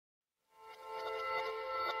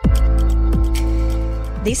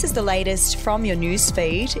This is the latest from your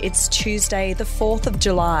newsfeed. It's Tuesday, the 4th of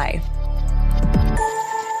July.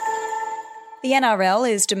 The NRL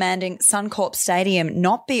is demanding Suncorp Stadium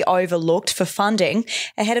not be overlooked for funding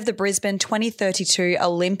ahead of the Brisbane 2032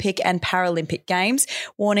 Olympic and Paralympic Games,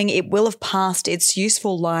 warning it will have passed its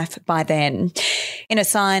useful life by then. In a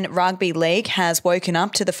sign, Rugby League has woken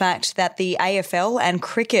up to the fact that the AFL and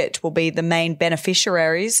cricket will be the main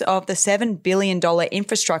beneficiaries of the $7 billion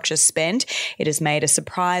infrastructure spend. It has made a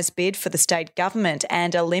surprise bid for the state government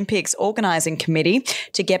and Olympics organising committee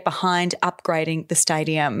to get behind upgrading the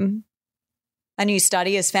stadium. A new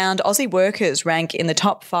study has found Aussie workers rank in the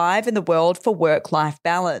top 5 in the world for work-life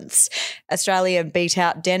balance. Australia beat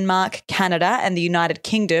out Denmark, Canada and the United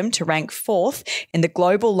Kingdom to rank 4th in the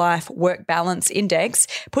Global Life Work Balance Index,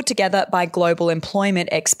 put together by global employment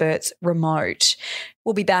experts Remote.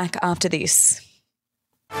 We'll be back after this.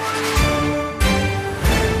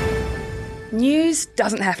 News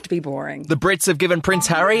doesn't have to be boring. The Brits have given Prince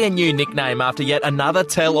Harry a new nickname after yet another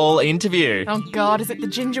tell-all interview. Oh God, is it the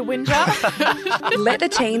Ginger Whinger? Let the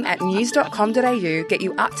team at news.com.au get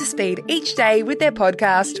you up to speed each day with their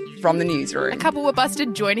podcast, From the Newsroom. A couple were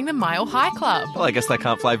busted joining the Mile High Club. Well, I guess they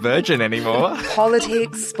can't fly Virgin anymore.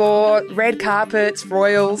 Politics, sport, red carpets,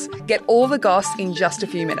 royals. Get all the goss in just a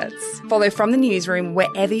few minutes. Follow From the Newsroom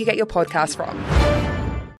wherever you get your podcast from.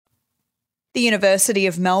 The University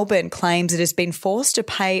of Melbourne claims it has been forced to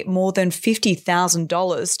pay more than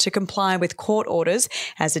 $50,000 to comply with court orders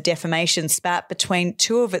as a defamation spat between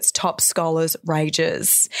two of its top scholars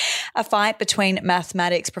rages. A fight between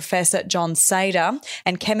mathematics professor John Sader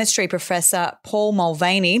and chemistry professor Paul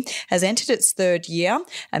Mulvaney has entered its third year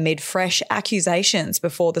amid fresh accusations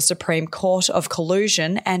before the Supreme Court of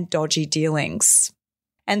collusion and dodgy dealings.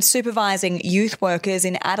 And supervising youth workers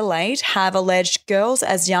in Adelaide have alleged girls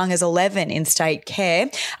as young as 11 in state care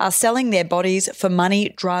are selling their bodies for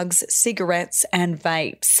money, drugs, cigarettes and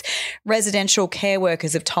vapes. Residential care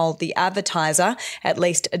workers have told The Advertiser at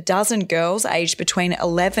least a dozen girls aged between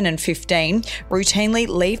 11 and 15 routinely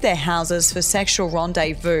leave their houses for sexual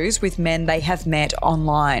rendezvous with men they have met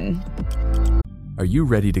online. Are you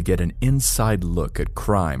ready to get an inside look at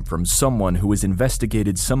crime from someone who has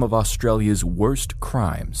investigated some of Australia's worst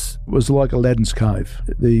crimes? It was like Aladdin's Cave.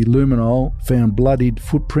 The luminol found bloodied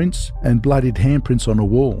footprints and bloodied handprints on a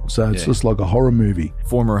wall, so it's just like a horror movie.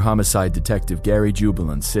 Former homicide detective Gary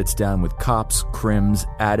Jubilant sits down with cops, crims,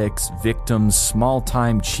 addicts, victims,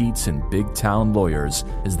 small-time cheats and big-town lawyers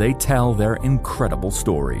as they tell their incredible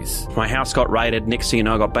stories. My house got raided. Next thing you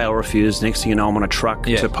know, I got bail refused. Next thing you know, I'm on a truck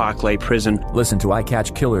to Parklea Prison. Listen to I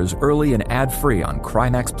Catch Killers early and ad-free on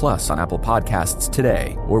Crimex Plus on Apple Podcasts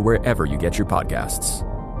today or wherever you get your podcasts.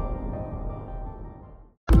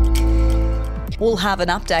 We'll have an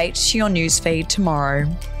update to your newsfeed tomorrow.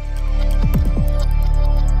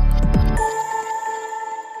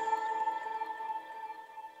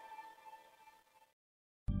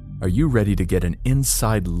 Are you ready to get an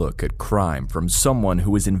inside look at crime from someone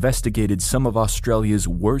who has investigated some of Australia's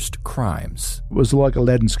worst crimes? It was like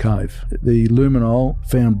Aladdin's Cave. The luminol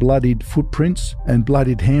found bloodied footprints and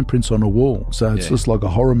bloodied handprints on a wall, so it's just like a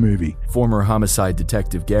horror movie. Former homicide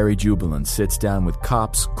detective Gary Jubilant sits down with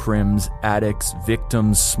cops, crims, addicts,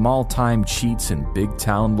 victims, small-time cheats and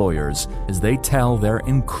big-town lawyers as they tell their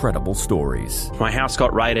incredible stories. My house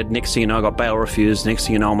got raided. Next thing you know, I got bail refused. Next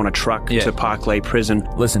thing you know, I'm on a truck to Parklea Prison.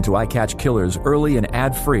 Listen to I Catch Killers early and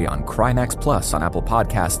ad-free on Crimex Plus on Apple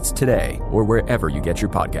Podcasts today or wherever you get your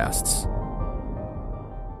podcasts.